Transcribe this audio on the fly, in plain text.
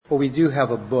Well, we do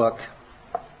have a book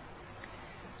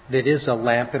that is a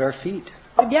lamp at our feet.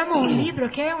 Abbiamo un libro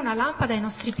che è una lampada ai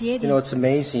nostri piedi. You know, it's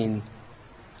amazing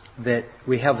that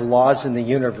we have laws in the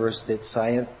universe that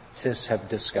scientists have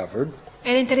discovered.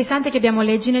 Ed è interessante che abbiamo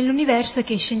leggi nell'universo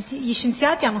che gli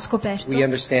scienziati hanno scoperto. We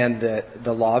understand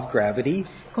the law of gravity.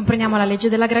 Comprendiamo la legge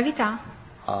della gravità.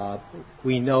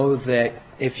 We know that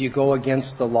if you go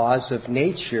against the laws of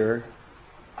nature,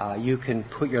 you can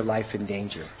put your life in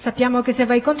danger. Sappiamo che se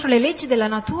vai contro le leggi della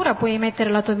natura puoi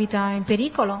mettere la tua vita in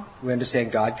pericolo. We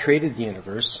understand God created the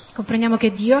universe. Comprendiamo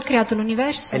che Dio ha creato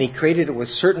l'universo. And He created it with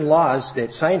certain laws that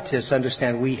scientists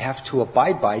understand we have to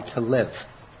abide by to live.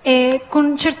 E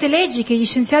con certe leggi che gli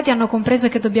scienziati hanno compreso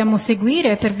che dobbiamo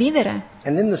seguire per vivere.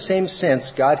 And in the same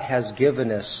sense, God has given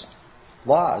us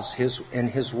laws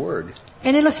in His Word.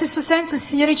 E nello stesso senso il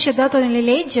Signore ci ha dato nelle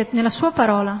leggi e nella sua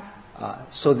parola.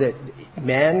 So that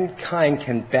mankind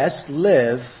can best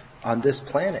live on this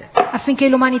planet. Affinché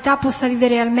l'umanità possa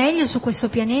vivere al meglio su questo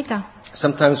pianeta.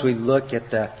 Sometimes we look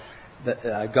at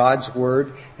God's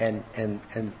Word and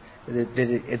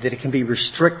that it can be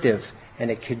restrictive and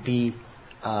it could be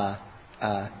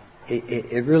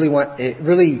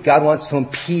God wants to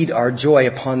impede our joy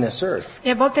upon this earth. E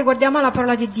a volte guardiamo la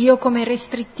parola di Dio come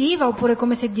restrittiva oppure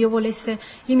come se Dio volesse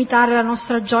limitare la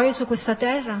nostra gioia su questa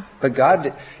terra. But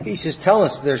God, He's just telling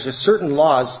us there's a certain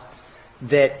laws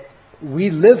that we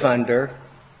live under.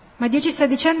 Ma Dio ci sta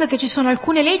dicendo che ci sono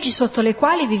alcune leggi sotto le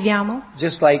quali viviamo.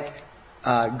 Just like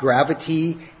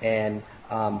gravity and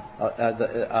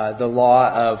the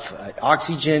law of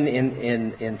oxygen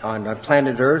on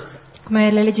planet Earth.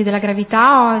 Come le leggi della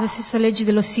gravità o le stesse leggi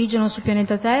dell'ossigeno sul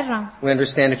pianeta Terra. We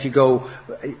understand if you go,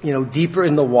 deeper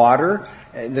in the water,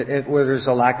 where there's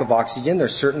a lack of oxygen,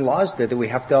 there's certain laws that we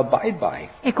have to abide by.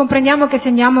 E comprendiamo che se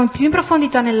andiamo più in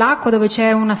profondità nell'acqua, dove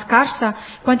c'è una scarsa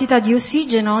quantità di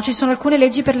ossigeno, ci sono alcune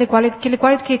leggi per le quali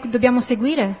che dobbiamo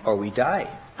seguire. Or we die.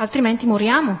 Altrimenti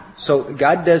moriamo. So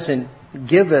God doesn't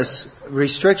give us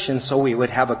restrictions so we would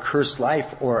have a cursed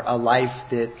life or a life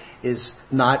that is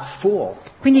not full.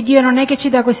 Quindi Dio non è che ci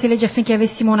dà queste leggi affinché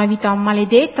avessimo una vita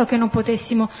maledetta o che non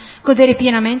potessimo godere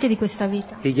pienamente di questa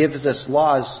vita. He gives us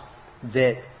laws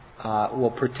that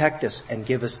will protect us and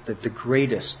give us the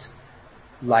greatest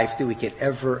life that we could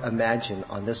ever imagine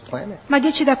on this planet. Ma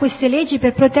Dio ci dà queste leggi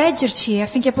per proteggerci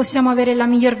affinché possiamo avere la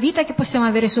miglior vita che possiamo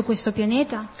avere su questo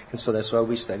pianeta. And so that's why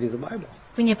we study the Bible.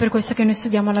 Quindi è per questo che noi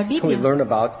studiamo la So we Bibbia. learn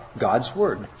about God's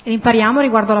Word. E impariamo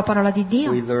riguardo alla parola di Dio.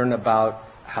 We learn about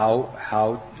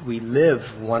how we live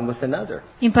one with another.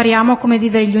 Impariamo come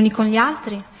vivere gli uni con gli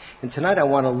altri. And tonight I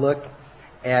want to look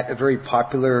at a very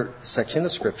popular section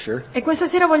of Scripture. E questa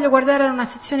sera voglio guardare una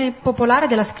sezione popolare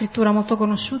della scrittura molto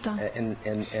conosciuta. In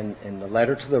the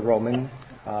letter to the Roman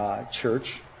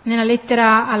church Nella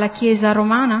lettera alla Chiesa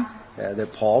romana that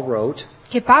Paul wrote.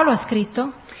 che Paolo ha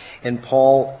scritto. And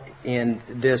Paul, in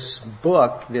this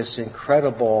book, this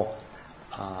incredible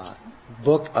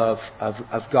book of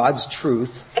God's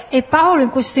truth, E Paolo in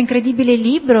questo incredibile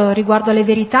libro riguardo alle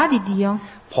verità di Dio,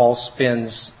 Paul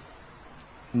spends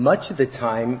much of the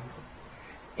time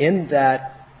in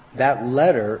that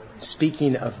letter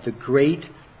speaking of the great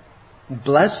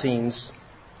blessings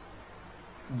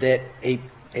that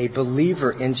a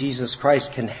believer in Jesus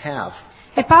Christ can have.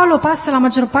 e Paolo passa la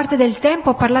maggior parte del tempo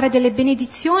a parlare delle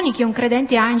benedizioni che un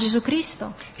credente ha in Gesù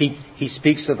Cristo. He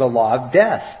speaks of the law of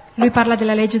death, Lui parla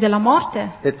della legge della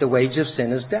morte, that the wage of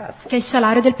sin is death. che il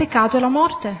salario del peccato è la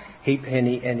morte.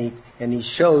 And he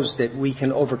shows that we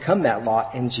can overcome that law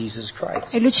in Jesus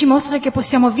Christ. E lui ci mostra che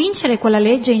possiamo vincere quella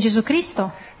legge in Gesù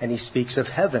Cristo. And he speaks of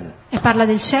heaven. E parla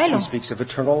del cielo, He speaks of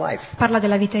eternal life. parla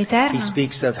della vita He eterna.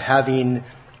 speaks of having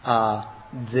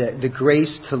the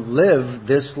grace to live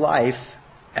this life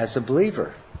as a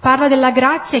believer. Parla della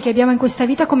grazia che abbiamo in questa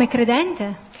vita come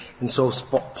credente. And so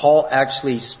Paul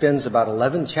actually spends about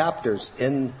 11 chapters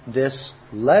in this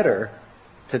letter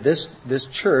to this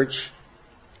church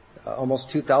almost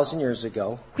 2000 years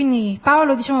ago. Quindi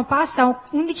Paolo, passa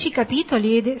 11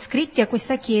 capitoli scritti a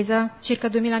questa chiesa circa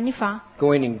 2000 anni fa,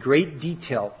 Going in great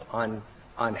detail on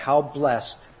how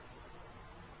blessed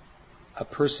a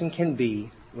person can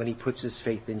be when he puts his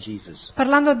faith in Jesus.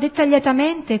 parlando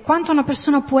dettagliatamente quanto una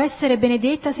persona può essere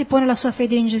benedetta se pone la sua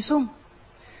fede in Gesù.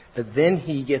 But then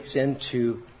he gets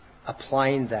into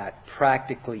applying that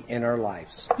practically in our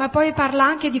lives. Ma poi parla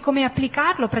anche di come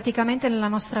applicarlo praticamente nella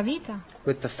nostra vita.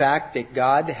 With the fact that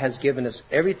God has given us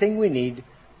everything we need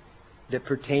that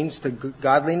pertains to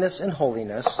godliness and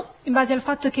holiness. In base al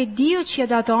fatto che Dio ci ha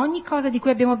dato ogni cosa di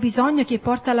cui abbiamo bisogno che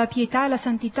porta alla pietà e alla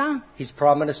santità. He's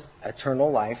promised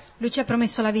eternal life. Lui ci ha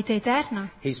promesso la vita eterna.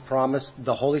 He's promised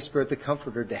the Holy Spirit, the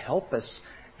Comforter, to help us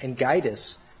and guide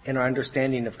us in our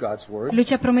understanding of God's Word. Lui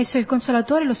ci ha promesso il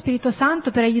Consolatore, lo Spirito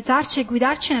Santo, per aiutarci e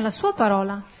guidarci nella sua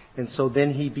parola. And so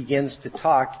then he begins to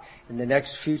talk in the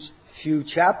next few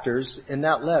chapters in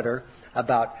that letter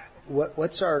about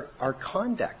what's our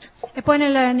conduct. E poi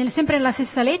sempre nella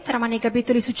stessa lettera, ma nei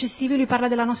capitoli successivi, lui parla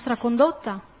della nostra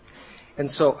condotta. And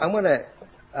so I want to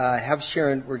have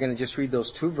Sharon, we're going to just read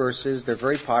those 2 verses. They're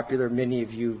very popular. Many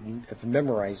of you have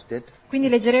memorized it. Quindi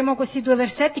leggeremo questi 2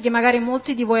 versetti che magari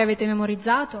molti di voi avete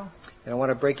memorizzato. And I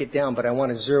want to break it down, but I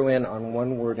want to zero in on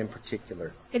one word in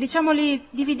particular. E diciamo li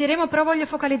divideremo, però voglio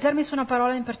focalizzarmi su una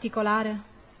parola in particolare.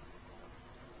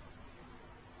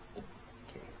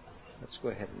 Okay. Let's go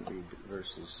ahead and read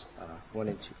verses 1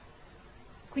 and 2.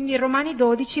 Quindi Romani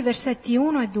 12, versetti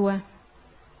 1 e 2.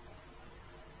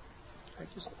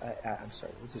 I'm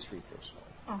sorry, we'll just read verse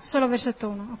 1. Oh, solo versetto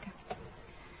 1, ok.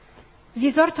 Vi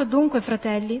esorto dunque,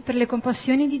 fratelli, per le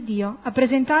compassioni di Dio, a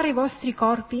presentare i vostri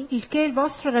corpi, il che è il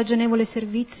vostro ragionevole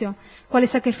servizio, quale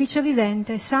sacrificio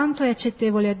vivente, santo e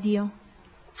accettevole a Dio.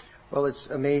 Well, it's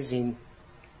amazing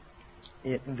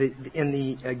in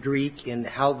the Greek in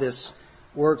how this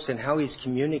works and how he's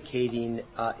communicating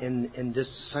in this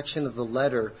section of the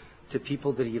letter to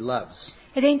people that he loves.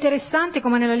 Ed è interessante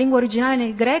come nella lingua originale,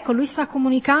 nel greco, lui sta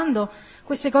comunicando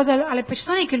queste cose alle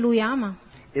persone che lui ama.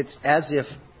 It's as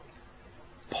if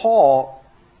Paul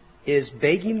is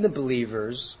begging the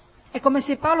believers È come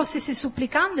se Paolo stesse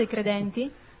supplicando i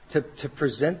credenti to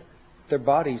present their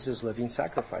bodies as living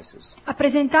sacrifices. a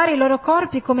presentare i loro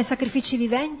corpi come sacrifici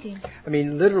viventi. I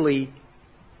mean, literally,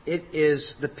 it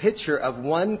is the picture of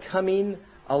one coming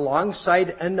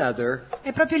alongside another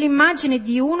È proprio l'immagine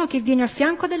di uno che viene al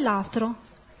fianco dell'altro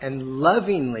and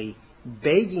lovingly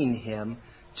begging him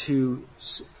to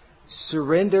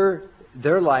surrender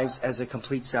their lives as a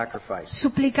complete sacrifice.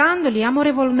 supplicandoli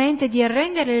amorevolmente di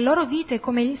arrendere le loro vite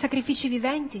come sacrifici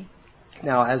viventi.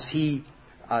 Now, as he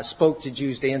spoke to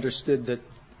Jews, they understood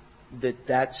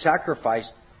that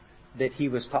sacrifice that he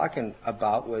was talking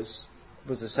about was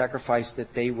a sacrifice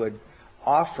that they would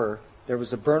offer. There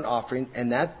was a burnt offering,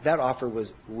 and that offer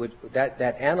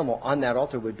that animal on that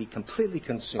altar would be completely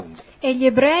consumed. E gli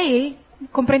ebrei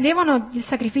comprendevano il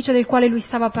sacrificio del quale lui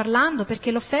stava parlando,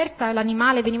 perché l'offerta,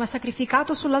 l'animale veniva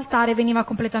sacrificato sull'altare e veniva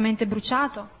completamente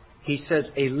bruciato. He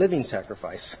says a living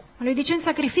sacrifice. Lui dice un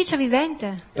sacrificio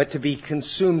vivente. But to be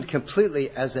consumed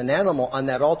completely as an animal on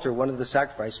that altar, one of the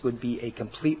sacrifices would be a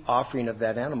complete offering of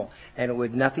that animal, and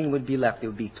nothing would be left. It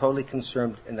would be totally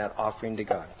consumed in that offering to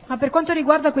God. Ma per quanto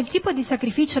riguarda quel tipo di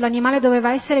sacrificio, l'animale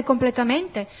doveva essere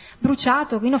completamente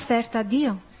bruciato in offerta a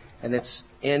Dio. And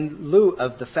it's in lieu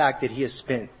of the fact that he has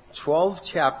spent 12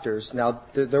 chapters. Now,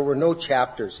 there were no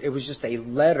chapters. It was just a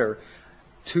letter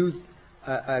to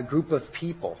a group of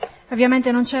people.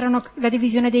 Ovviamente non c'era la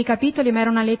divisione dei capitoli, ma era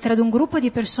una lettera ad un gruppo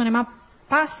di persone, ma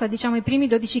passa, diciamo, i primi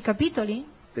 12 capitoli.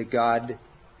 That God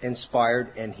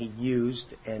inspired and he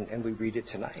used, and we read it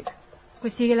tonight.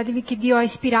 Questi che Dio ha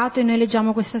ispirato e noi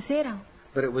leggiamo questa sera.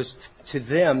 But it was to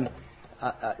them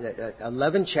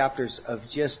 11 chapters of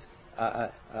just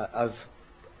of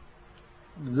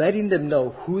letting them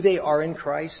know who they are in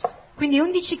Christ. Quindi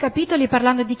 11 capitoli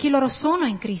parlando di chi loro sono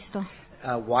in Cristo.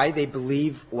 Why they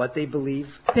believe what they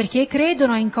believe. Perché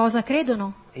credono e in cosa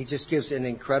credono. He just gives an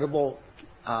incredible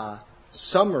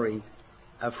summary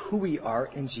of who we are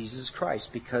in Jesus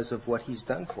Christ because of what he's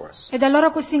done for us. E da allora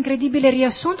questo incredibile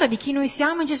riassunto di chi noi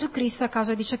siamo in Gesù Cristo a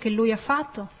causa di ciò che lui ha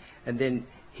fatto. And then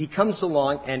he comes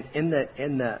along, and in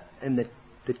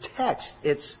the text,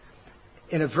 it's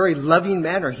in a very loving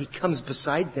manner. He comes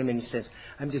beside them and he says,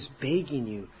 "I'm just begging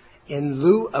you, in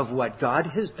lieu of what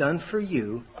God has done for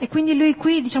you." E quindi lui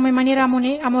qui, diciamo in maniera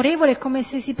amorevole, come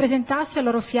se si presentasse al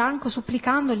loro fianco,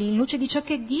 supplicandoli in luce di ciò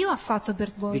che Dio ha fatto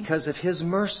per voi. Because of his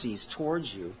mercies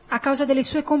towards you. A causa delle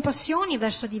sue compassioni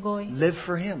verso di voi. Live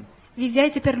for him.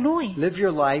 Vivete per lui. Live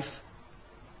your life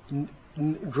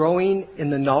growing in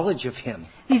the knowledge of him.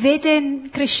 Vivete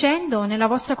crescendo nella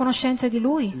vostra conoscenza di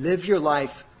lui. Live your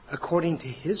life according to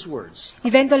his words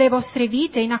Vivendo le vostre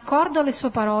vite in accordo alle sue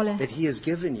parole that he has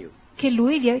given you. che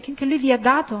lui vi ha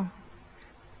dato.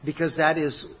 Because that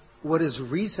is what is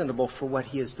reasonable for what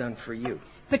he has done for you.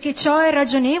 Perché ciò è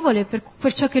ragionevole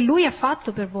per ciò che lui ha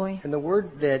fatto per voi. And the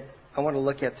word that I want to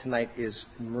look at tonight is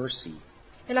mercy.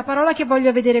 E la parola che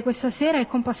voglio vedere questa sera è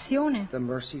compassione. The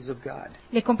mercies of God.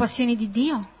 Le compassioni di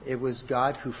Dio. It was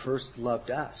God who first loved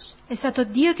us È stato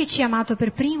Dio che ci ha amato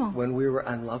per primo, when we were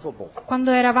unlovable.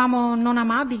 quando eravamo non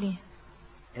amabili.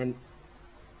 And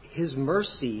his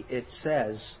mercy, it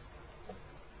says,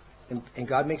 and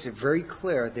God makes it very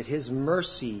clear that his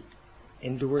mercy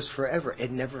endures forever.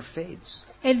 It never fades.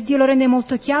 E Dio lo rende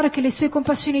molto chiaro che le sue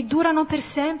compassioni durano per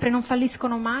sempre, non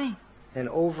falliscono mai. And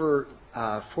over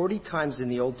 40 times in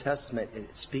the Old Testament, it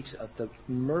speaks of the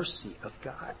mercy of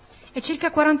God. E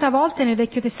circa 40 volte nel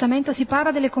Vecchio Testamento si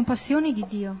parla delle compassioni di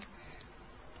Dio.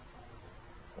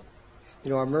 You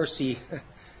know, our mercy,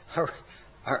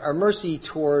 our mercy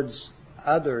towards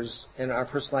others in our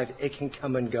personal life, it can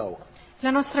come and go.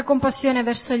 La nostra compassione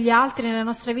verso gli altri nella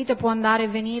nostra vita può andare e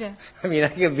venire. I mean, I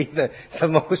can be the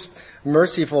most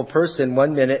merciful person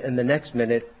one minute, and the next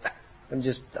minute, I'm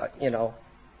just,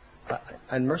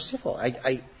 unmerciful.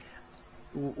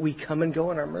 We come and go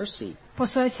in our mercy.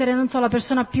 Posso essere, non so, la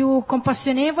persona più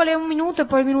compassionevole un minuto e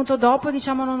poi il minuto dopo,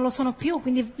 diciamo, non lo sono più.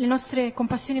 Quindi le nostre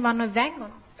compassioni vanno e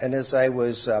vengono. And as I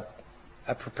was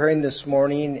preparing this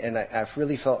morning, and I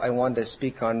really felt I wanted to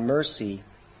speak on mercy,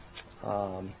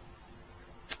 I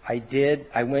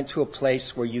went to a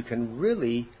place where you can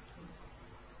really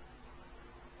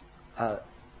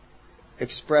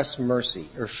express mercy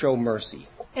or show mercy.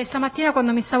 E stamattina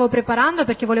quando mi stavo preparando,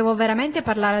 perché volevo veramente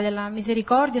parlare della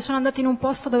misericordia, sono andato in un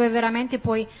posto dove veramente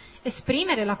puoi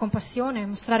esprimere la compassione,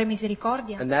 mostrare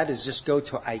misericordia. And that is just go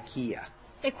to IKEA.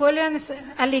 E quello è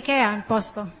all'Ikea il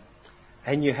posto.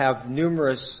 And you have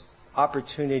numerous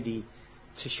opportunity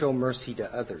to show mercy to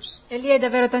others. E lì hai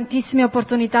davvero tantissime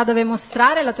opportunità dove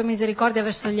mostrare la tua misericordia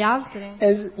verso gli altri.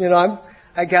 As you know,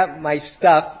 I got my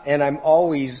stuff and I'm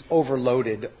always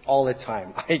overloaded all the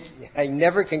time. I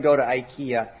never can go to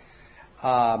IKEA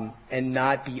and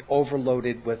not be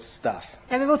overloaded with stuff.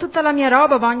 E avevo tutta la mia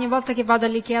roba, ma ogni volta che vado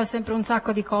all'Ikea ho sempre un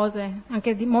sacco di cose,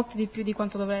 anche molto di più di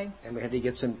quanto dovrei. And we had to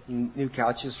get some new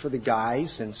couches for the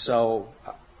guys, and so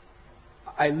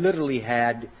I literally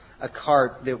had a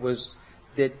cart that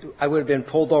I would have been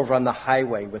pulled over on the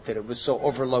highway with it. It was so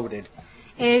overloaded.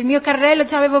 E il mio carrello,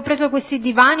 avevo preso questi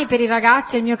divani per i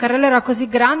ragazzi, e il mio carrello era così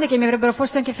grande che mi avrebbero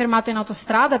forse anche fermato in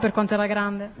autostrada per quanto era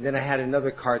grande. Then I had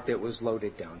another cart that was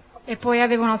loaded down. E poi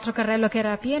avevo un altro carrello che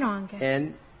era pieno anche.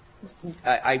 And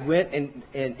I went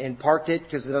and parked it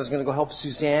because I was going to go help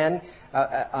Suzanne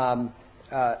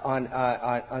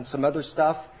on some other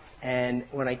stuff. And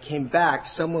when I came back,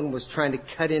 someone was trying to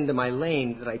cut into my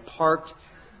lane that I parked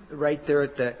right there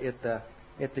at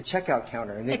the checkout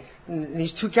counter. And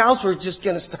these two gals were just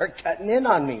going to start cutting in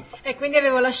on me. E quindi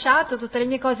avevo lasciato tutte le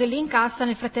mie cose lì in cassa,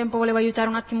 nel frattempo volevo aiutare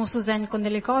un attimo Suzanne con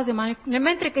delle cose, ma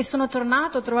mentre che sono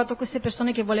tornato ho trovato queste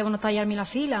persone che volevano tagliarmi la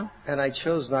fila. And I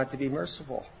chose not to be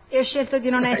merciful. E ho scelto di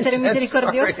non essere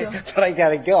misericordioso. But I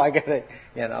gotta go. I gotta,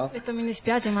 Ho detto mi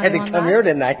dispiace, ma I had devo to come here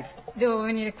andare. tonight. Devo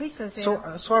venire qui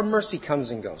stasera. So our mercy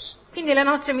comes and goes. Quindi le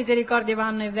nostre misericordie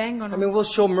vanno e I vengono. mean, we'll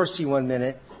show mercy one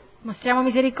minute, Mostriamo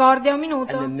misericordia un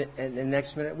minuto and the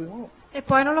next minute we won't. e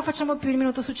poi non lo facciamo più il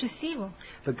minuto successivo.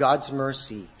 But God's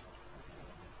mercy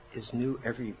is new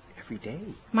every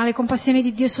day. Ma le compassioni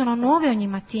di Dio sono nuove ogni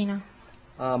mattina.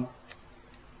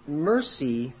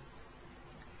 Mercy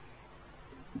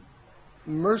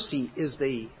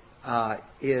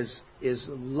is is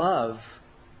love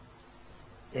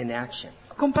in action.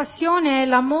 Compassione è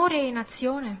l'amore in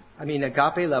azione. I mean,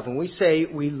 agape love. When we say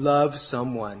we love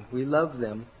someone, we love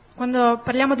them. Quando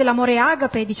parliamo dell'amore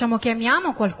agape, diciamo che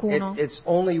amiamo qualcuno. It's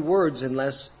only words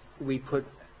unless we put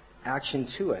action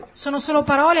to it. Sono solo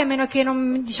parole a meno che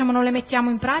non le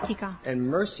mettiamo in pratica. And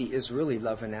mercy is really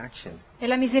love in action. E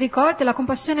la misericordia, la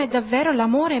compassione è davvero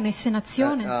l'amore messo in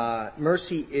azione.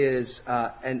 Mercy is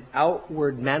an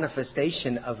outward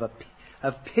manifestation of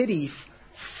pity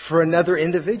for another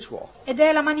individual. Ed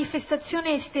è la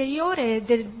manifestazione esteriore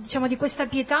di questa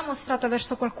pietà mostrata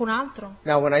verso qualcun altro.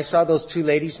 Now, when I saw those two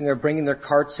ladies and they're bringing their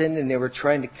carts in and they were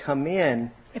trying to come in,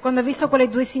 E quando ho visto quelle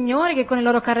due signore che con i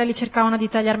loro carrelli cercavano di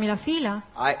tagliarmi la fila,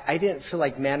 I didn't feel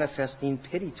like manifesting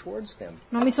pity towards them.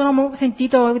 non mi sono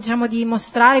sentito, di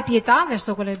mostrare pietà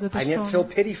verso quelle due I didn't feel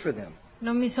persone. pity for them.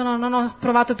 Non ho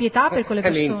provato pietà per quelle I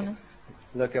mean, persone.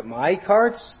 look at my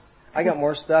carts. I got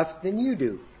more stuff than you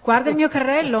do. Guarda il mio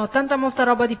carrello, ho tanta molta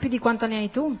roba di più di quanta ne hai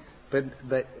tu.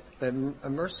 But a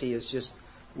mercy is just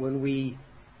when we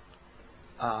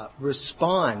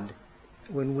respond,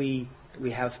 when we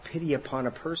have pity upon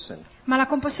a person, Ma la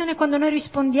compassione è quando noi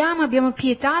rispondiamo e abbiamo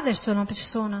pietà verso una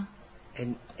persona.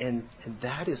 and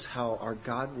that is how our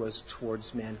God was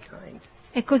towards mankind.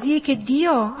 È così che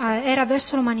Dio era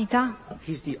verso l'umanità.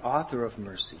 He's the author of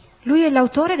mercy. Lui è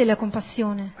l'autore della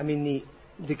compassione, I mean,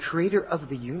 the creator of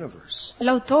the universe,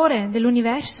 l'autore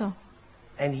dell'universo.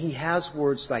 and he has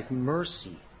words like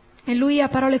mercy, E lui ha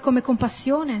parole come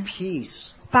compassione,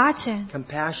 peace, pace,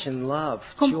 compassion, love,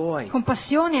 com- joy.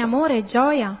 compassione, amore e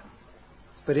gioia.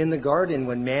 But in the garden,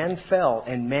 when man fell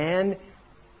and man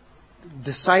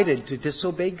decided to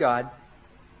disobey God,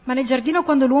 Ma nel giardino,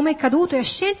 quando l'uomo è caduto e ha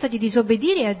scelto di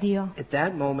disobbedire a Dio, at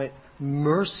that moment,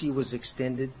 mercy was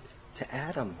extended to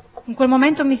Adam. in quel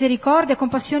momento misericordia e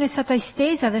compassione è stata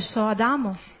estesa verso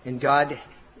Adamo. And God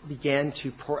began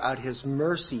to pour out his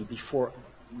mercy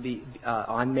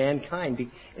on mankind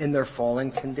in their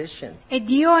fallen condition. E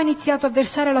Dio ha iniziato a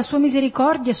versare la sua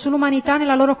misericordia sull'umanità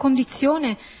nella loro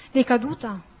condizione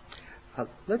decaduta.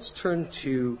 Let's turn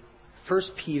to 1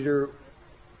 Peter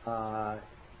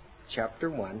chapter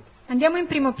 1. Andiamo in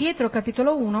 1 Pietro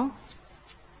capitolo 1.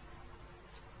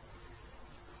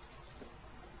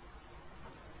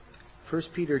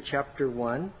 First Peter chapter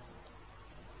 1.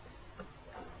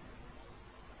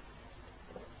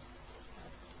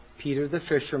 Peter the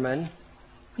fisherman,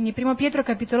 Quindi 1 Pietro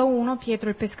capitolo 1, Pietro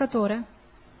il pescatore,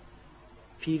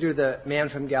 Peter the man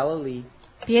from Galilee,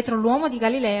 Pietro l'uomo di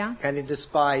Galilea, kind of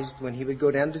despised when he would go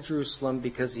down to Jerusalem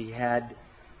because he had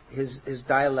his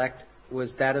dialect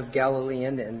was that of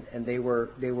Galilean, and they were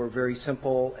very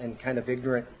simple and kind of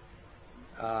ignorant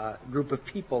group of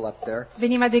people up there.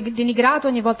 veniva denigrato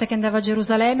ogni volta che andava a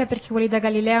Gerusalemme perché quelli da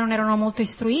Galilea non erano molto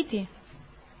istruiti.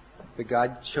 But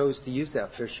God chose to use that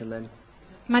fisherman,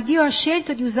 Ma Dio ha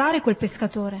scelto di usare quel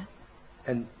pescatore.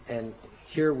 and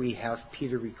here we have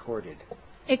Peter recorded.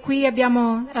 E qui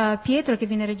abbiamo Pietro che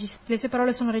viene le sue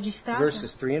parole sono registrate.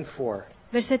 Verses 3 and 4.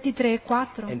 Versetti 3 e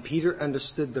 4. And Peter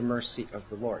understood the mercy of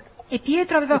the Lord. E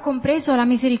Pietro aveva compreso la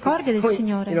misericordia del You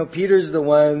Signore. know, Peter's the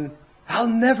one, I'll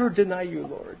never deny you,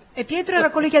 Lord. E Pietro era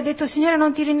colui che ha detto, Signore,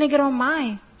 non ti rinnegherò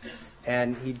mai.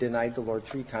 And he denied the Lord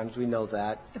 3 times, we know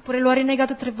that. Eppure lo ha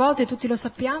rinnegato 3 volte, tutti lo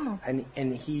sappiamo. And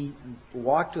he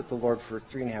walked with the Lord for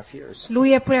 3.5 years.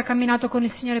 Lui eppure ha camminato con il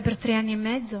Signore per 3 anni e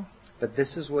mezzo. But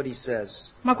this is what he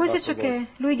says Ma questo è about ciò the Lord.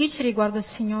 che lui dice riguardo il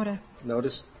Signore.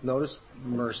 Notice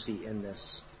mercy in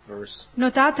this verse.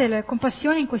 Notate la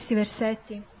compassione in questi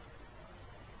versetti.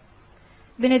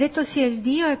 Benedetto sia il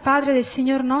Dio e Padre del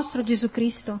Signor nostro Gesù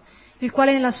Cristo, il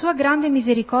quale nella sua grande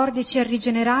misericordia ci ha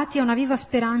rigenerati a una viva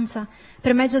speranza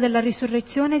per mezzo della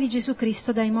risurrezione di Gesù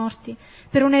Cristo dai morti,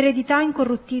 per un'eredità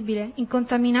incorruttibile,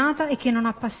 incontaminata e che non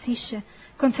appassisce,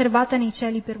 conservata nei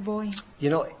cieli per voi. You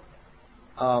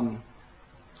know,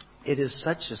 it is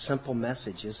such a simple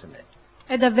message, isn't it?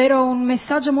 È davvero un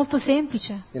messaggio molto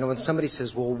semplice. You know, when somebody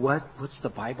says, well, what's the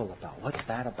Bible about? What's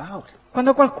that about?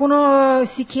 Quando qualcuno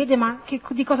si chiede ma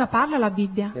di cosa parla la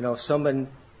Bibbia? You know, if someone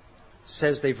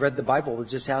says they've read the Bible, we'll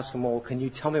just ask them, well, can you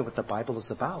tell me what the Bible is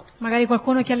about? Magari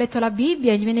qualcuno che ha letto la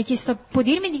Bibbia e gli viene chiesto può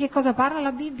dirmi di che cosa parla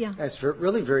la Bibbia? It's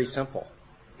really very simple.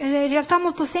 È in realtà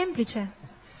molto semplice.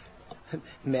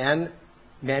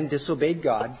 Man disobeyed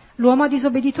God. L'uomo ha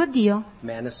disobbedito a Dio,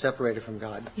 Man is separated from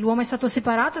God. l'uomo è stato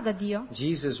separato da Dio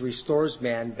Jesus restores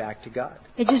man back to God.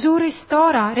 e Gesù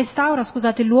restaura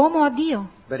l'uomo a Dio,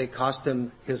 But it cost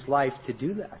him his life to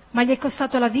do that. ma gli è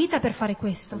costato la vita per fare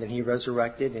questo. And then he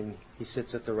resurrected and he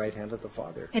sits at the right hand of the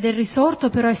Father. Ed è risorto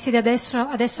però e siede adesso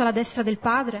alla destra del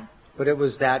Padre. But it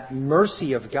was that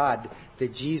mercy of God that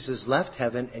Jesus left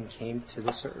heaven and came to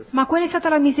this earth. Ma quella è stata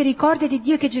la misericordia di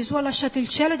Dio che Gesù ha lasciato il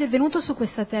cielo ed è venuto su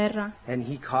questa terra. And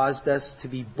he caused us to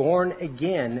be born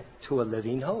again to a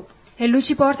living hope E Lui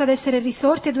ci porta ad essere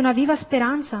risorti ad una viva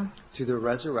speranza, through the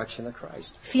resurrection of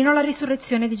Christ. fino alla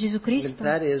risurrezione di Gesù And Cristo.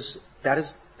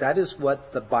 that is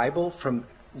what the Bible from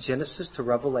Genesis to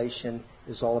Revelation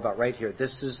is all about right here.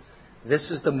 This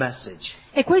is the message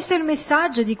E questo è il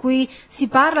messaggio di cui si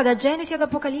parla da Genesi ad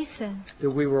Apocalisse,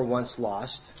 that we were once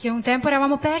lost, che un tempo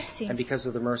eravamo persi and because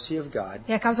of the mercy of God,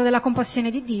 e a causa della compassione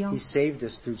di Dio he saved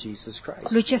us through Jesus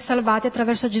Christ. Lui ci ha salvati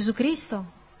attraverso Gesù Cristo.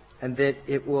 And that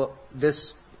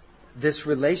this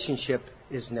relationship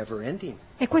is never ending.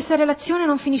 E questa relazione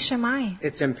non finisce mai,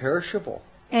 It's imperishable.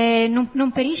 e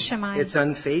non perisce mai, It's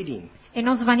unfading. e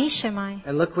non svanisce mai.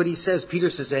 And look what he says. Peter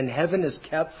says, and heaven is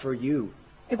kept for you.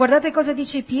 E guardate cosa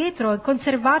dice Pietro, è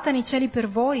conservata nei cieli per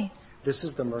voi. This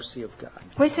is the mercy of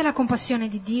God. Questa è la compassione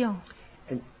di Dio.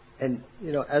 And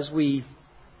you know, as we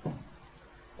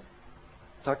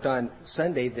talked on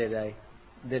Sunday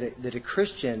that a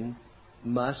Christian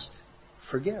must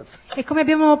forgive. E come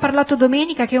abbiamo parlato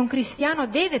domenica, che un cristiano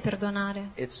deve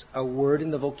perdonare. It's a word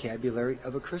in the vocabulary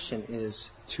of a Christian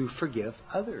is to forgive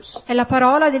others. È la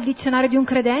parola del dizionario di un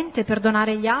credente,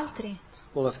 perdonare gli altri.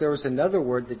 Well, if there was another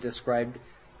word that described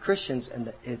Christians,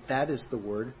 and that is the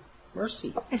word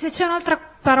mercy. E se c'è un'altra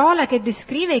parola che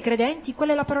descrive i credenti,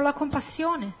 quella è la parola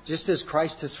compassione. Just as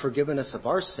Christ has forgiven us of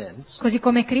our sins, Così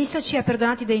come Cristo ci ha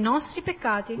perdonati dei nostri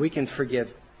peccati, we can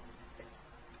forgive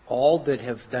all that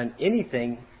have done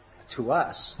anything to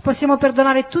us. Possiamo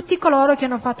perdonare tutti coloro che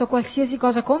hanno fatto qualsiasi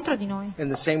cosa contro di noi. In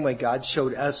the same way God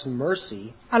showed us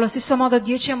mercy Allo stesso modo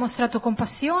Dio ci ha mostrato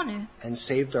compassione and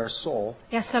saved our soul,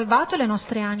 e ha salvato le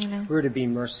nostre anime. we're to be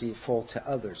merciful to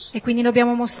others. E quindi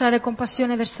dobbiamo mostrare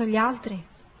compassione verso gli altri.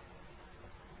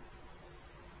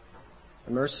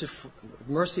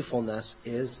 Mercifulness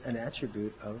is an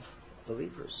attribute of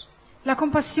believers. La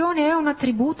compassione è un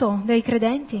attributo dei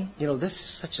credenti. You know, this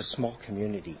is such a small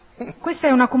community. Questa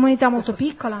è una comunità molto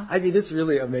piccola I mean, it's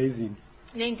really amazing.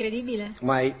 ed è incredibile.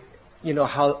 I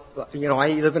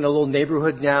live in a little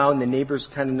neighborhood now, and the neighbors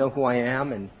kind of know who I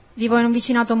am, and Vivo in un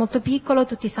vicinato molto piccolo,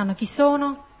 tutti sanno chi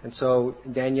sono. so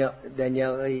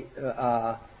Daniele,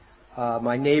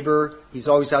 my neighbor, he's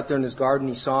always out there in his garden.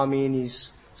 He saw me, and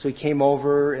so he came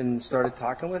over and started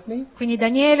talking with me. Quindi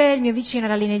Daniele, il mio vicino,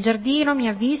 era lì nel giardino, mi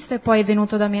ha visto e poi è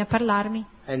venuto da me a parlarmi.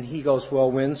 And he goes,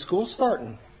 "Well, when's school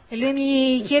starting? E lui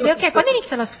mi chiede, ok, quando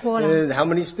inizia la scuola? And how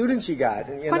many students you got?"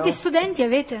 And, Quanti studenti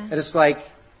avete? And it's like,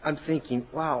 I'm thinking,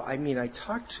 wow, I mean, I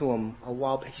talked to him a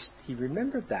while back. He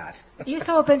remembered that. Io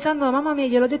stavo pensando, mamma mia,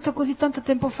 gliel'ho detto così tanto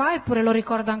tempo fa eppure lo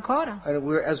ricorda ancora. And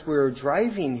as we were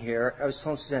driving here, I was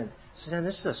telling Suzanne,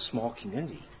 this is a small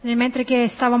community. E mentre che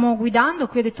stavamo guidando,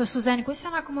 qui ho detto a Suzanne, questa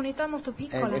è una comunità molto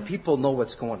piccola. And people know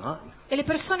what's going on. E le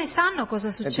persone sanno cosa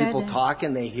And people succede. talk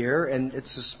and they hear, and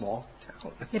it's a small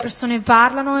town. Le persone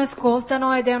parlano e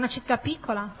ascoltano ed è una città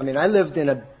piccola. I mean, I lived in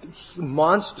a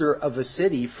monster of a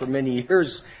city for many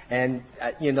years, and,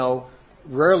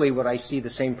 rarely would I see the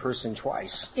same person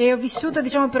twice. E ho vissuto,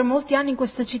 per molti anni in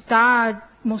questa città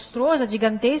mostruosa,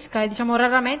 gigantesca, e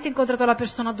raramente ho incontrato la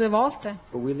persona 2 volte.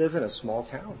 But we live in a small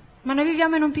town, Ma noi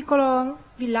viviamo in un piccolo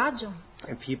villaggio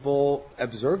and people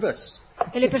observe us.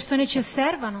 e le persone ci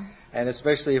osservano, And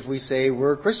especially if we say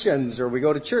we're Christians or we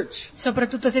go to church.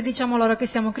 soprattutto se diciamo loro che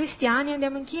siamo cristiani e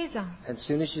andiamo in chiesa. As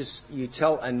soon as you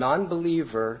tell a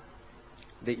non-believer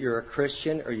that you're a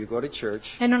Christian or you go to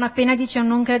church, E non appena dici a un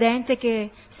non credente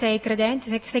che sei credente,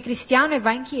 che sei cristiano e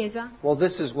vai in chiesa, well,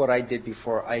 this is what I did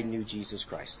before I knew Jesus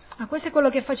Christ. ma questo è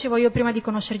quello che facevo io prima di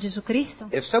conoscere Gesù Cristo.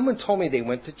 If someone told me they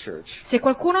went to church, Se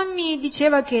qualcuno mi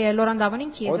diceva che loro andavano in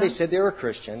or chiesa they said they were a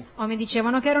Christian, o mi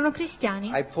dicevano che erano cristiani,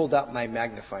 I pulled out my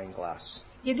magnifying glass.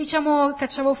 io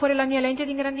cacciavo fuori la mia lente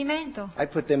di ingrandimento I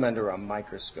put them under a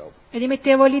microscope. e li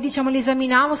mettevo lì, li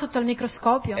esaminavo sotto il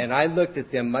microscopio And I looked at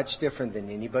them much different than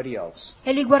anybody else.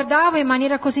 e li guardavo in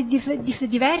maniera così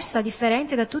diversa,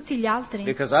 differente da tutti gli altri,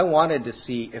 Because I wanted to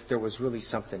see if there was really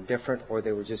something different or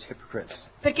they were just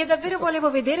hypocrites. perché davvero volevo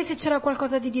vedere se c'era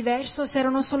qualcosa di diverso o se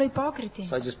erano solo ipocriti.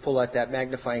 So I just pull out that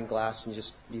magnifying glass and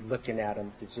just be looking at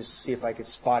them to just see if I could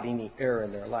spot any error in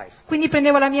their life. Quindi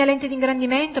prendevo la mia lente di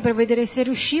ingrandimento per vedere se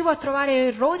riuscivo a trovare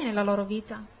errori nella loro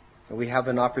vita. And we have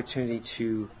an opportunity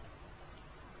to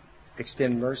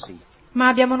extend mercy Ma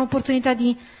abbiamo un'opportunità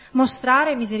di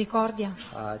mostrare misericordia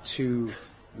to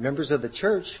members of the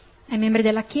church. ai membri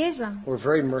della Chiesa, We're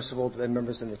very merciful to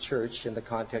members in the church in the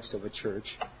context of a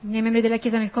church. ai membri della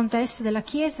Chiesa nel contesto della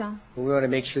Chiesa, But we want to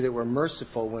make sure that we're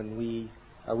merciful when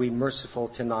are we merciful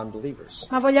to non-believers?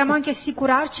 ma vogliamo anche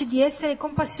assicurarci di essere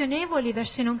compassionevoli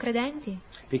verso i non credenti,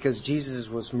 Because Jesus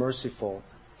was merciful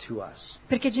to us.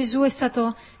 perché Gesù è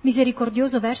stato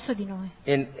misericordioso verso di noi.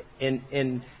 In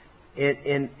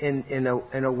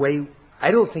a way,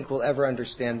 I don't think we'll ever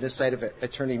understand this side of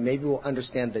eternity. Maybe we'll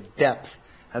understand the depth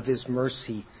of His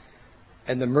mercy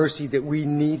and the mercy that we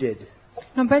needed.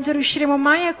 Non penso riusciremo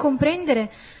mai a comprendere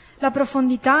la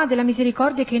profondità della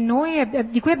misericordia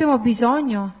di cui abbiamo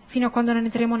bisogno fino a quando non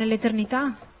entreremo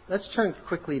nell'eternità. Let's turn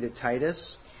quickly to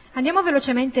Titus, Andiamo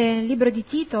velocemente nel libro di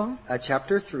Tito,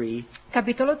 chapter 3,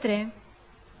 capitolo 3,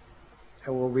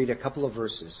 and we'll read a couple of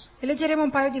verses. e leggeremo un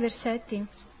paio di versetti.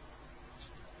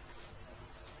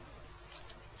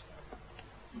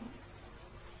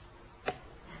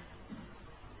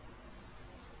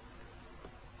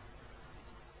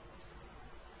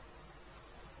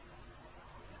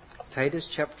 Titus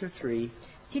chapter 3,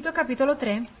 Tito capitolo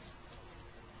 3,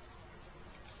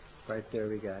 right there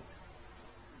we got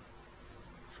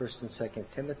 1st and 2nd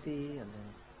Timothy, and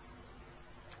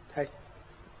then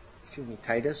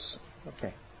Titus.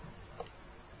 Okay.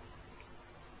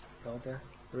 All there?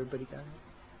 Everybody got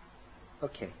it?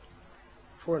 Okay.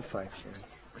 4 and 5, Sharon.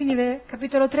 quindi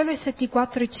capitolo 3, versetti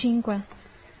 4 e 5.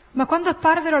 Ma quando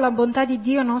apparvero la bontà di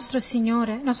Dio nostro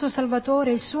Signore, nostro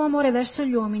Salvatore, e il suo amore verso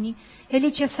gli uomini,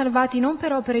 Egli ci ha salvati non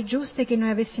per opere giuste che noi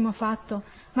avessimo fatto,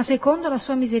 ma secondo la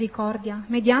sua misericordia,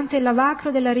 mediante il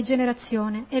lavacro della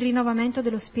rigenerazione e il rinnovamento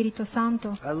dello Spirito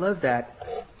Santo. I love that.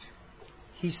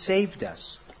 He saved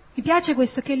us. Mi piace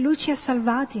questo, che Lui ci ha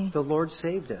salvati. The Lord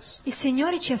saved us. Il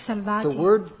Signore ci ha The salvati.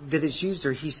 word that is used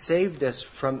there, He saved us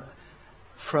from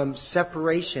from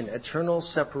separation, eternal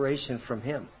separation from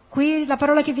Him. Qui la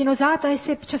parola che viene usata è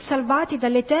ci ha salvati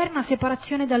dall'eterna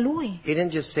separazione da Lui. He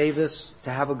didn't just save us to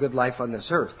have a good life on this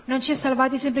earth. Non ci ha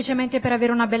salvati semplicemente per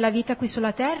avere una bella vita qui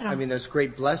sulla terra. I mean, there's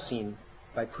great blessing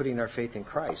by putting our faith in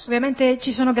Christ. Ovviamente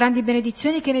ci sono grandi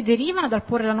benedizioni che ne derivano dal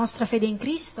porre la nostra fede in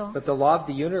Cristo. But the law of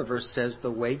the universe says the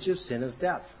wage of sin is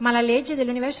death. Ma la legge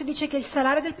dell'universo dice che il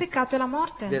salario del peccato è la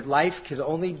morte. That life could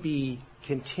only be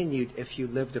continued if you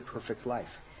lived a perfect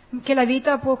life. Che la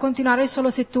vita può continuare solo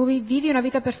se tu vivi una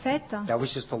vita perfetta. That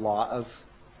was just the law of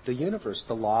the universe,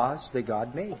 the laws that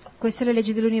God made. Queste sono le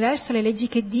leggi dell'universo, le leggi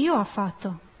che Dio ha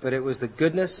fatto. But it was the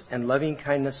goodness and loving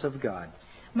kindness of God.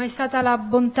 Ma è stata la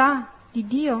bontà di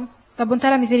Dio, la bontà e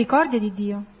la misericordia di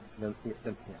Dio,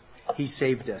 He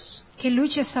saved us. che Lui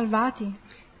ci ha salvati.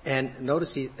 And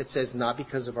notice it says not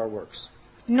because of our works,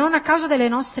 Non a causa delle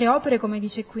nostre opere, come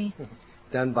dice qui,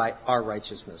 done by our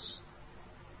righteousness,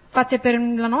 fatte per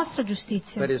la nostra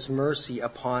giustizia, but His mercy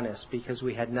upon us because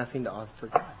we had nothing to offer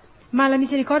God. ma la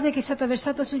misericordia che è stata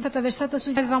versata su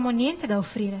non avevamo niente da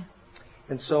offrire.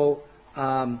 And so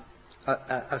a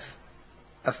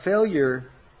failure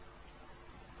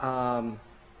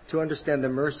to understand the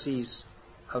mercies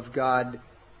of God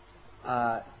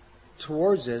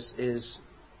towards us is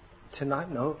to not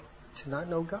know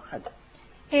God.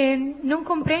 E non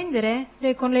comprendere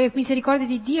con le misericordie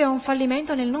di Dio è un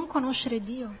fallimento nel non conoscere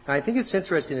Dio. Now, I think it's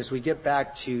interesting as we get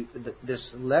back to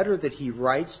this letter that he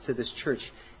writes to this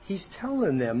church. He's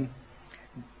telling them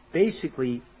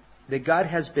basically that God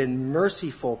has been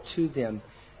merciful to them,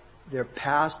 their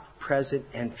past, present,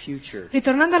 and future.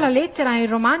 Ritornando alla lettera ai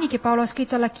Romani che Paolo ha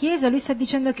scritto alla Chiesa, lui sta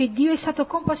dicendo che Dio è stato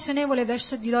compassionevole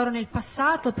verso di loro nel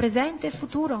passato, presente e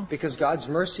futuro. Because God's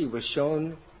mercy was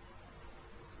shown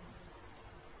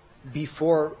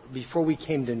before we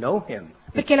came to know Him.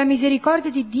 Perché la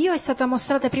misericordia di Dio è stata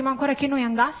mostrata prima ancora che noi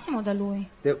andassimo da Lui.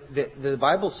 The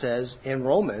Bible says in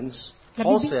Romans, La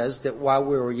Paul Bibbia- says that while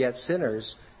we were yet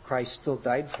sinners, Christ still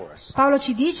died for us. Paolo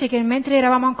ci dice che mentre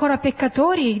eravamo ancora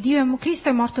peccatori, Cristo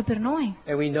è morto per noi.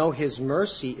 And we know His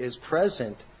mercy is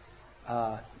present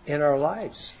in our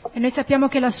lives. E noi sappiamo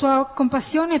che la sua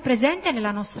compassione è presente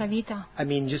nella nostra vita. I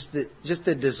mean, just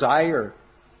the desire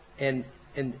and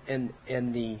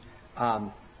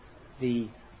the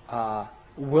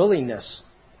willingness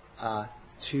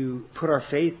to put our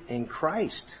faith in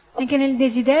Christ. Anche nel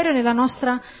desiderio, nella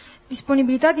nostra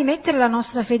disponibilità di mettere la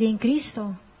nostra fede in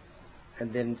Cristo.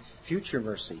 And then future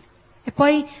mercy, E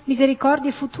poi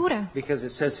misericordie future, because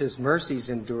it says His mercies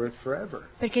endureth forever.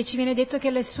 perché ci viene detto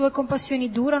che le sue compassioni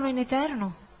durano in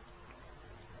eterno.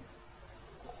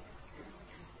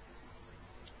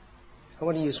 I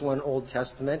want to use one Old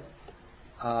Testament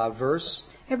verse.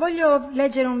 E voglio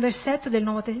leggere un versetto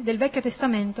del Vecchio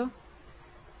Testamento.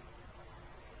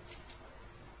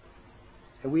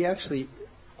 And we actually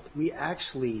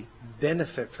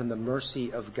benefit from the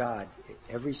mercy of God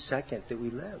every second that we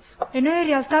live. E noi in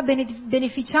realtà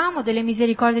beneficiamo delle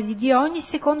misericordie di Dio ogni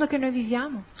secondo che noi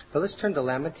viviamo. But let's turn to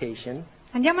Lamentation,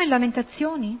 Andiamo in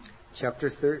Lamentazioni,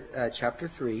 chapter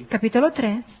 3, capitolo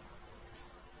 3,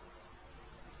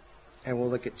 and we'll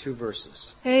look at two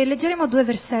verses. e leggeremo 2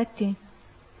 versetti.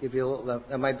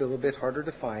 That might be a little bit harder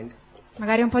to find.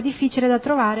 Magari è un po' difficile da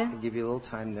trovare, I'll give you a little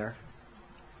time there.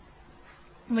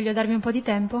 voglio darvi un po' di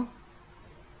tempo.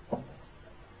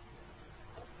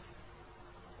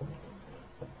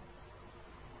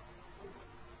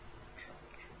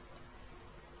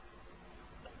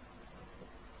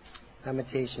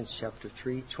 Lamentations chapter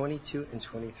 3, 22 and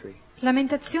 23.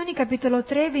 Lamentazioni, capitolo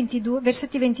 3,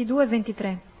 versetti 22 e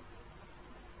 23.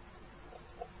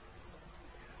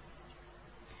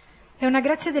 È una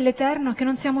grazia dell'Eterno che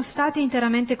non siamo stati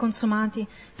interamente consumati,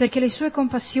 perché le sue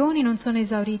compassioni non sono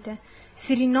esaurite.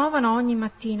 Si rinnovano ogni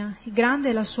mattina, e grande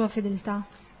è la sua fedeltà.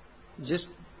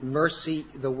 Just mercy,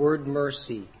 the word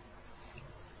mercy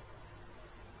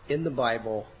in the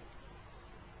Bible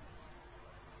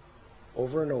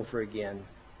over and over again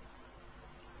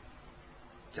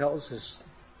tells us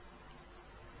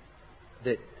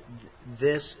that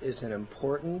this is an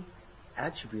important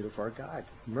attribute of our God,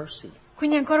 mercy.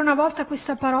 Quindi ancora una volta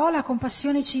questa parola,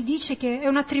 compassione, ci dice che è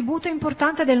un attributo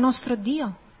importante del nostro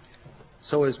Dio.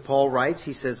 So as Paul writes,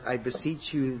 he says, I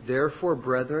beseech you therefore,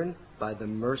 brethren, by the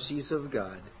mercies of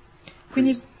God,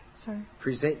 Quindi, sorry.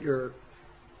 present your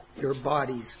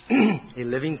bodies a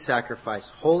living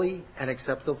sacrifice, holy and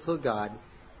acceptable to God,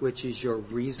 which is your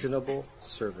reasonable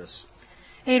service.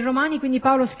 E in Romani quindi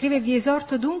Paolo scrive: vi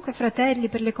esorto dunque, fratelli,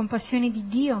 per le compassioni di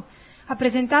Dio, a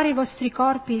presentare i vostri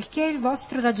corpi, il che è il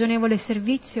vostro ragionevole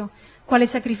servizio, quale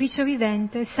sacrificio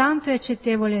vivente, santo e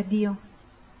accettevole a Dio.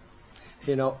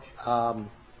 You know,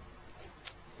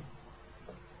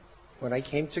 when I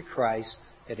came to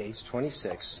Christ at age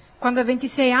 26, Quando a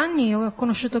 26 anni ho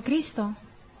conosciuto Cristo,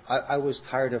 I was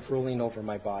tired of ruling over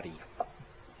my body.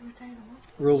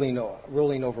 Ruling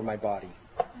over my body.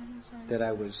 That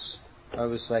I was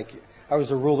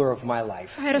the ruler of my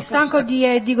life. ero stanco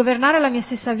di governare la mia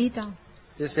stessa vita.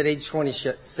 Just at age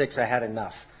 26, I had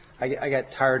enough. I got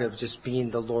tired of just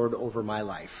being the Lord over my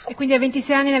life. E quindi a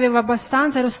 26 anni ne avevo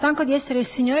abbastanza, ero stanco di essere il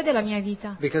Signore della mia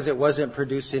vita, Because it wasn't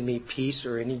producing me peace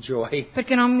or any joy.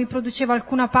 perché non mi produceva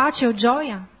alcuna pace o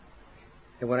gioia.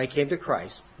 And when I came to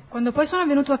Christ, Quando poi sono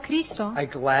venuto a Cristo, I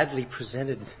gladly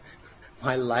presented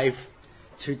my life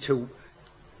to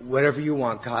whatever you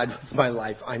want, God, with my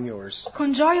life, I'm yours.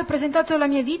 con gioia ho presentato la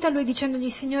mia vita a Lui dicendogli: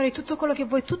 Signore, tutto quello che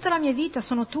vuoi, tutta la mia vita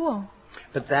sono tuo.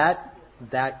 But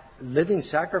that living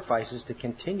sacrifice is to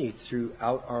continue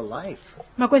throughout our life.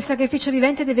 Ma quel sacrificio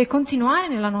vivente deve continuare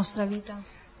nella nostra vita.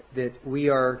 That we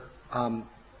are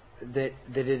that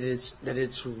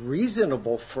it's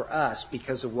reasonable for us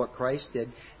because of what Christ did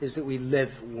is that we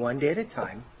live one day at a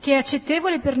time. Che è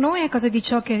accettevole per noi a causa di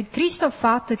ciò che Cristo ha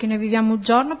fatto e che noi viviamo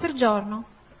giorno per giorno,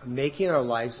 Making our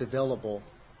lives available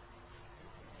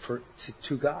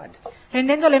to God.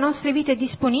 rendendo le nostre vite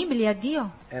disponibili a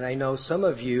Dio. And I know some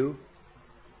of you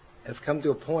have come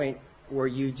to a point where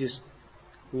you just,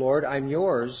 Lord, I'm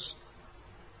yours,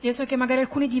 Io so che magari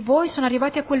alcuni di voi sono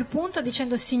arrivati a quel punto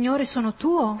dicendo: Signore, sono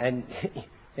tuo. and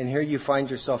here you find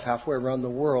yourself halfway around the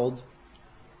world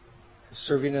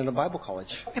serving in a Bible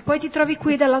college. E poi ti trovi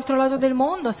qui dall'altro lato del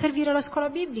mondo a servire alla scuola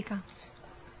biblica.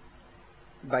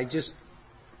 By just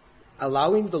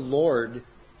allowing the Lord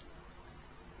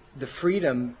the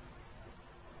freedom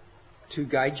to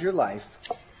guide your life,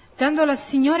 Dando al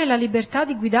Signore la libertà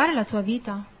di guidare la tua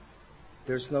vita,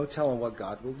 there's no telling what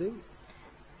God will do.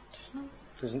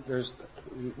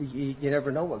 You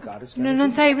never know what God is going to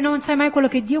do. non sai mai quello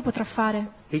che Dio potrà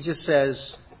fare. He just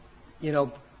says,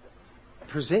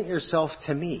 present yourself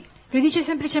to me Lui dice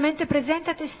semplicemente: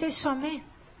 presenta te stesso a me,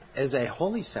 as a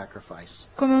holy sacrifice.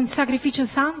 come un sacrificio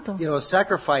santo. A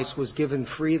sacrifice was given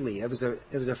freely. It was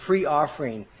a free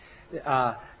offering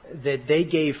that they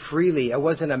gave freely. It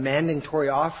wasn't a mandatory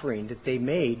offering that they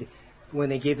made when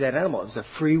they gave that animal. It was a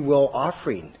free will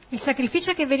offering. Il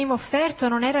sacrificio che veniva offerto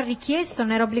non era richiesto,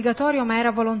 non era obbligatorio, ma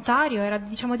era volontario, era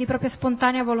di propria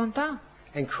spontanea volontà.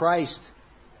 And Christ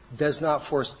does not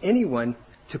force anyone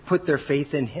to put their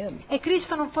faith in Him. E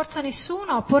Cristo non forza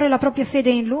nessuno a porre la propria fede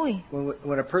in Lui.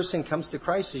 When a person comes to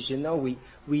Christ, as you know,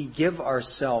 we give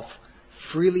ourselves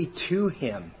freely to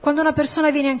Him. Quando una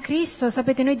persona viene a Cristo,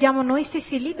 sapete, noi diamo noi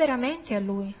stessi liberamente a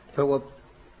Lui. But what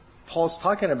Paul's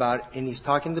talking about, and he's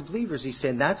talking to believers, he's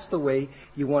saying that's the way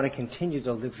you want to continue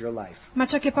to live your life. Ma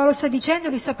ciò che Paolo sta dicendo,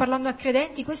 lui sta parlando a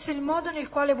credenti, questo è il modo nel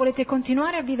quale volete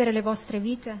continuare a vivere le vostre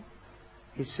vite.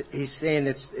 He's saying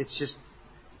it's just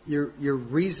your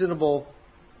reasonable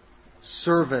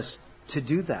service to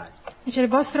do that. Dice: il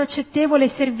vostro accettevole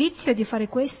servizio è di fare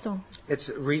questo.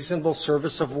 It's reasonable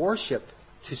service of worship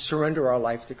to surrender our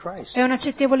life to Christ. È un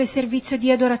accettevole servizio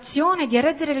di adorazione, di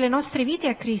arredere le nostre vite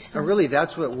a Cristo. And really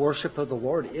that's what worship of the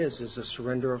Lord is a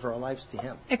surrender of our lives to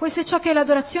Him. E questo è ciò che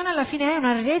l'adorazione alla fine è,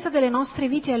 una resa delle nostre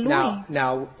vite a Lui.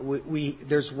 Now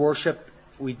there's worship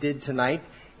we did tonight.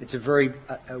 It's a very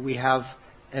we have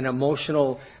an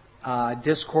emotional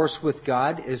discourse with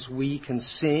God as we can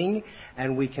sing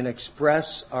and we can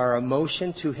express our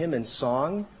emotion to Him in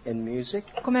song and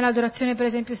music. Come l'adorazione per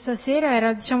esempio stasera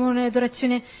era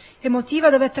un'adorazione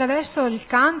emotiva dove attraverso il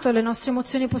canto le nostre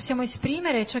emozioni possiamo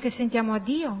esprimere ciò che sentiamo a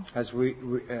Dio. As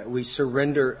we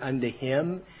surrender unto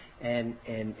Him and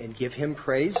give Him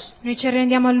praise. Noi ci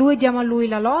arrendiamo a Lui e diamo a Lui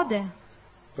la lode.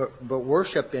 But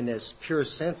worship in its pure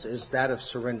sense is that of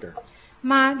surrender.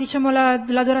 Ma diciamo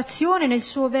l'adorazione nel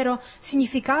suo vero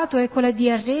significato è quella di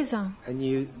arresa. And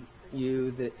you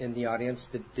in the audience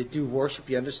that do worship,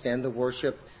 you understand the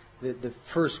worship. The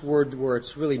first word where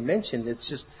it's really mentioned, it's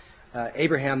just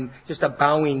Abraham just a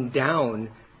bowing down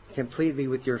completely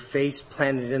with your face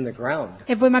planted in the ground.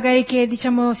 E voi magari che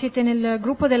siete nel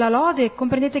gruppo della lode,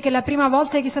 comprendete che la prima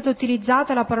volta che è stata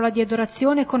utilizzata la parola di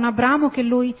adorazione con Abramo, che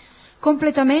lui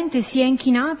completamente si è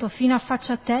inchinato fino a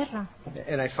faccia a terra.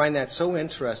 And I find that so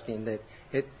interesting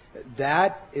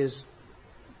that is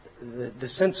the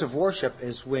sense of worship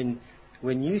is when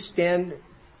you stand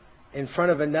in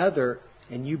front of another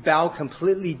and you bow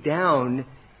completely down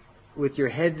with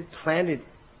your head planted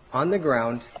on the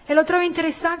ground. E lo trovo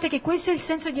interessante che questo è il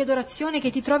senso di adorazione, che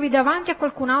ti trovi davanti a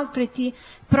qualcun altro e ti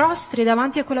prostri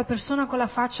davanti a quella persona con la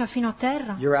faccia fino a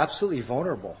terra. You're absolutely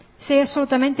vulnerable. sei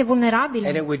assolutamente And vulnerabile.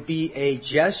 it would be a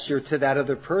gesture to that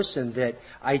other person that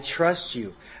I trust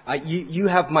you. You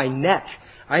have my neck.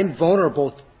 I'm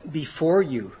vulnerable before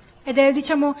you. Ed è,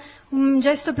 diciamo, un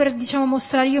gesto per, diciamo,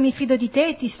 mostrare io mi fido di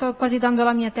te, ti sto quasi dando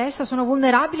la mia testa, sono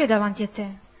vulnerabile davanti a te.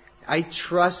 I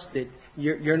trust that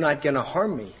you're not going to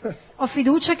harm me. Ho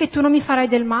fiducia che tu non mi farai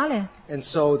del male. And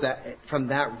so that from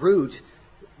that root,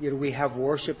 we have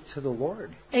worship to the Lord,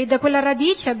 E da quella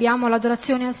radice abbiamo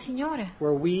l'adorazione al Signore.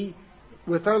 where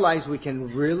with our lives, we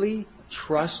can really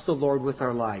trust the Lord with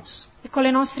our lives. E con le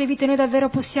nostre vite noi davvero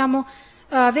possiamo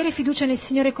avere fiducia nel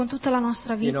Signore con tutta la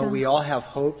nostra vita. We all have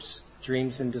hopes,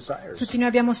 dreams, and desires. Tutti noi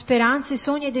abbiamo speranze,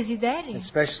 sogni e desideri.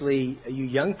 Especially you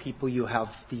young people, you have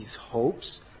these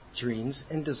hopes, dreams,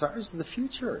 and desires of the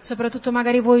future. Soprattutto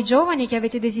magari voi giovani che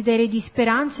avete desideri di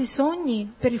speranze,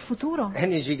 sogni per il futuro.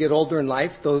 And as you get older in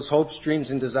life, those hopes,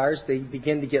 dreams, and desires, they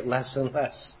begin to get less and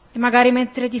less. E magari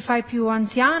mentre ti fai più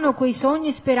anziano, quei sogni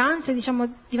e speranze, diciamo,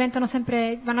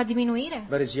 vanno a diminuire.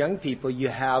 But as young people,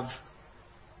 you have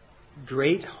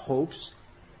great hopes,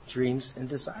 dreams, and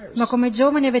desires. Ma come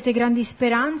giovani avete grandi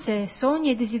speranze,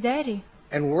 sogni e desideri.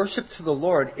 And worship to the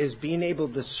Lord is being able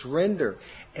to surrender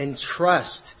and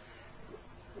trust.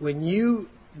 When you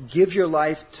give your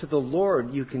life to the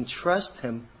Lord, you can trust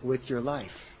Him with your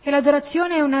life. E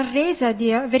l'adorazione è una resa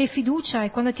di avere fiducia,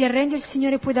 e quando ti arrendi al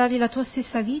Signore puoi dargli la tua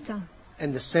stessa vita.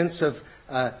 And the sense of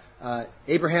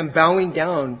Abraham bowing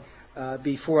down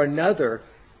before another,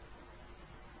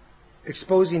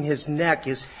 exposing his neck,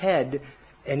 his head,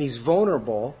 and he's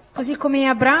vulnerable. Così come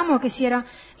Abramo che si era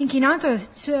inchinato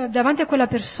davanti a quella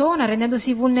persona,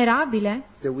 rendendosi vulnerabile,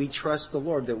 That we trust the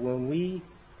Lord, that when we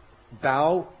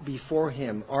bow before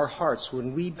Him, our hearts,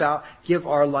 when we give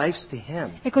our lives to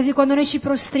Him, e così quando noi ci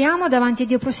prostriamo davanti a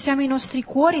Dio, prostriamo i nostri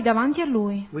cuori davanti a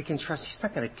Lui, we can trust He's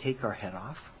not going to take our head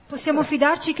off. possiamo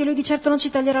fidarci che Lui di certo non ci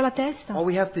taglierà la testa. All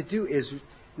we have to do is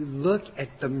look at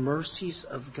the mercies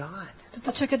of God.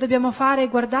 Tutto ciò che dobbiamo fare è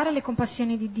guardare le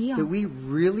compassioni di That Dio, we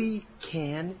really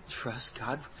can trust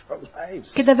God with our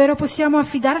lives. che davvero possiamo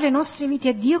affidare le nostre vite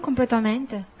a Dio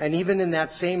completamente. And even in that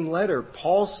same letter,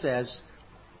 Paul says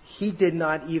He did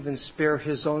not even spare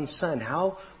His own Son.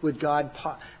 How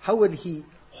would He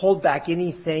hold back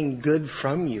anything good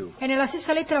from you? E nella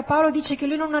stessa lettera Paolo dice che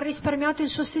Lui non ha risparmiato il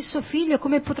suo stesso figlio,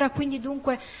 come potrà quindi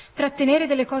dunque trattenere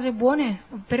delle cose buone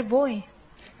per voi?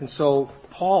 And so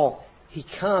Paul, he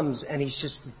comes and he's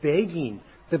just begging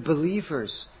the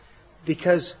believers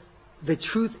because the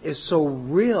truth is so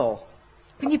real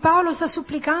Quindi Paolo sta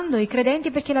supplicando i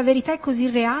credenti perché la verità è così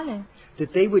reale,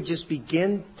 that they would just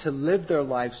begin to live their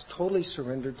lives totally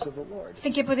surrendered to the Lord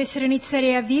affinché potessero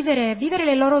iniziare a vivere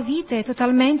le loro vite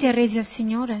totalmente arresi al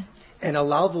Signore and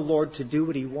allow the Lord to do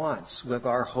what He wants with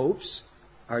our hopes,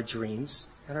 our dreams,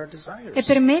 and our e desires.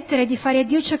 permettere di fare a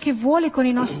Dio ciò che vuole con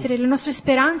le nostre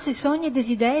speranze, sogni e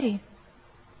desideri.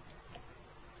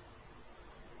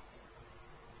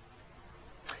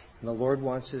 And the Lord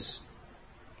wants us,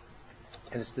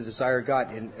 and it's the desire of God.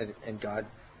 And God,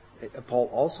 Paul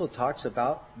also talks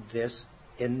about this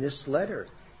in this letter,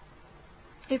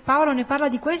 E Paolo ne parla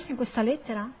di questo in questa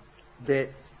lettera, that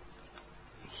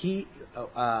He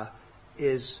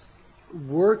is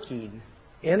working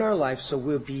in our life so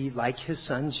we'll be like His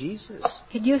Son Jesus.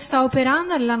 che Dio sta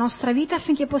operando nella nostra vita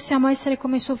affinché possiamo essere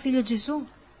come suo figlio Gesù.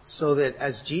 So that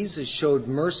as Jesus showed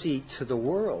mercy to the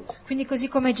world, Quindi così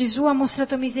come Gesù ha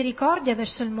mostrato misericordia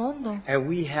verso il mondo, and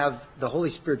we have the Holy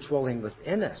Spirit dwelling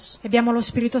within us, e abbiamo lo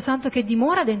Spirito Santo che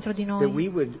dimora dentro di that noi, we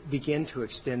would begin to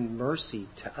extend mercy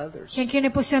to others. che anche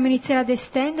noi possiamo iniziare ad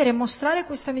estendere e mostrare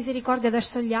questa misericordia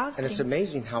verso gli And it's altri.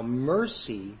 amazing how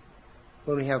mercy,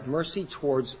 when we have mercy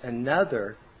towards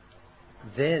another,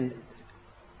 then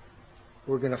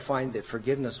we're going to find that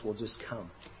forgiveness will just come.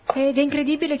 Ed è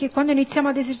incredibile che quando iniziamo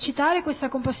ad esercitare questa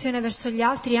compassione verso gli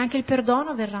altri, anche il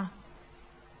perdono verrà.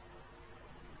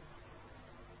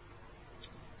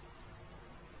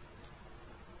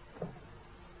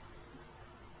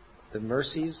 The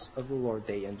mercies of the Lord,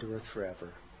 they endureth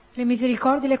forever. Le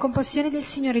misericordie e le compassioni del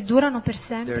Signore durano per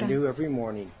They're sempre, new every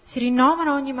morning. si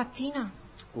rinnovano ogni mattina.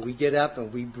 When we get up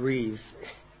and we breathe,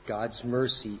 God's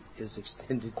mercy is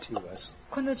extended to us.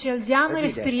 Quando ci alziamo e Every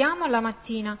day. respiriamo alla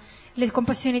mattina, le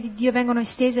compassioni di Dio vengono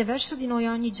estese verso di noi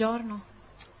ogni giorno.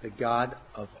 The God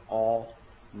of all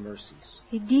mercies.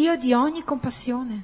 Il Dio di ogni compassione.